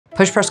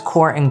PushPress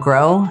Core and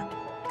Grow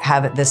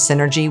have this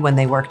synergy when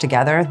they work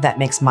together that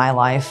makes my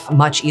life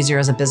much easier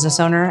as a business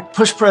owner.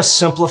 PushPress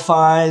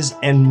simplifies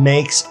and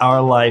makes our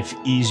life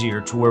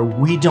easier to where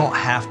we don't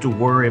have to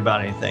worry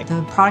about anything.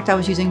 The product I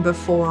was using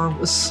before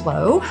was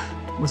slow,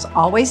 was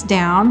always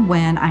down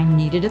when I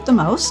needed it the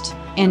most.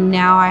 And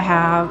now I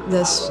have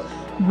this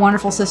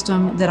wonderful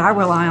system that I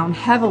rely on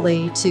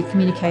heavily to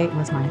communicate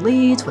with my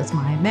leads, with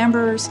my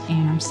members,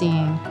 and I'm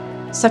seeing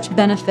such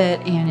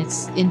benefit, and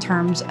it's in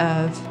terms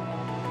of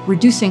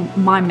reducing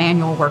my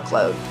manual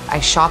workload. I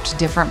shopped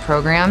different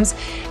programs,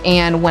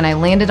 and when I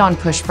landed on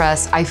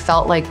PushPress, I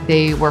felt like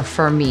they were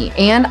for me.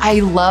 And I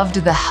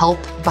loved the help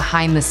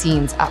behind the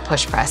scenes at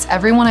PushPress.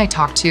 Everyone I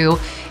talked to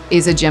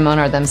is a gym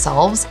owner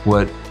themselves.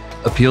 What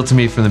appealed to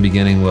me from the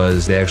beginning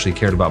was they actually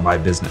cared about my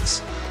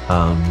business.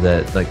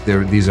 That like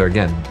these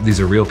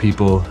are real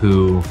people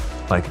who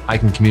like I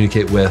can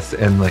communicate with,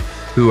 and like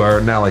who are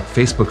now like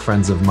Facebook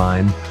friends of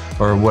mine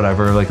or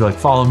whatever, like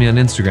follow me on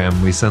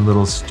Instagram. We send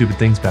little stupid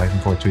things back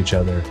and forth to each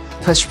other.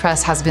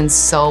 PushPress has been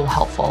so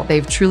helpful.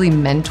 They've truly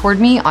mentored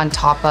me on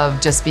top of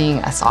just being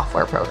a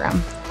software program.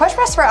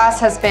 PushPress for us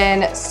has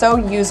been so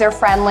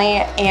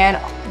user-friendly, and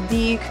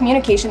the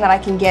communication that I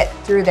can get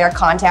through their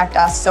contact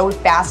us so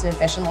fast and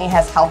efficiently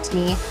has helped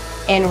me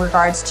in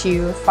regards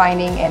to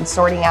finding and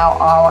sorting out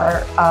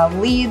our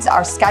leads,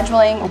 our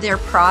scheduling. Their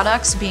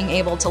products, being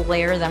able to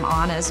layer them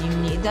on as you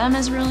need them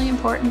is really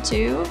important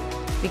too,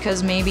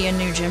 because maybe a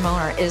new gym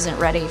owner isn't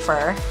ready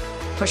for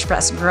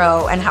PushPress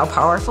Grow and how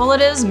powerful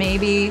it is.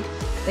 Maybe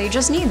they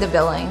just need the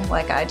billing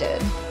like I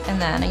did.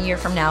 And then a year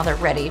from now, they're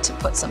ready to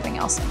put something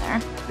else in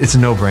there. It's a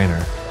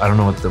no-brainer. I don't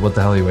know what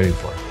the hell are you waiting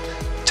for?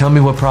 Tell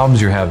me what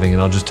problems you're having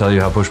and I'll just tell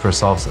you how PushPress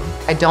solves them.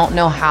 I don't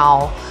know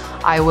how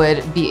I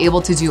would be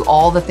able to do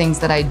all the things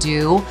that I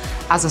do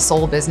as a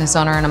sole business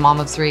owner and a mom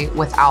of 3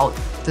 without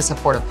the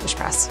support of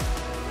PushPress.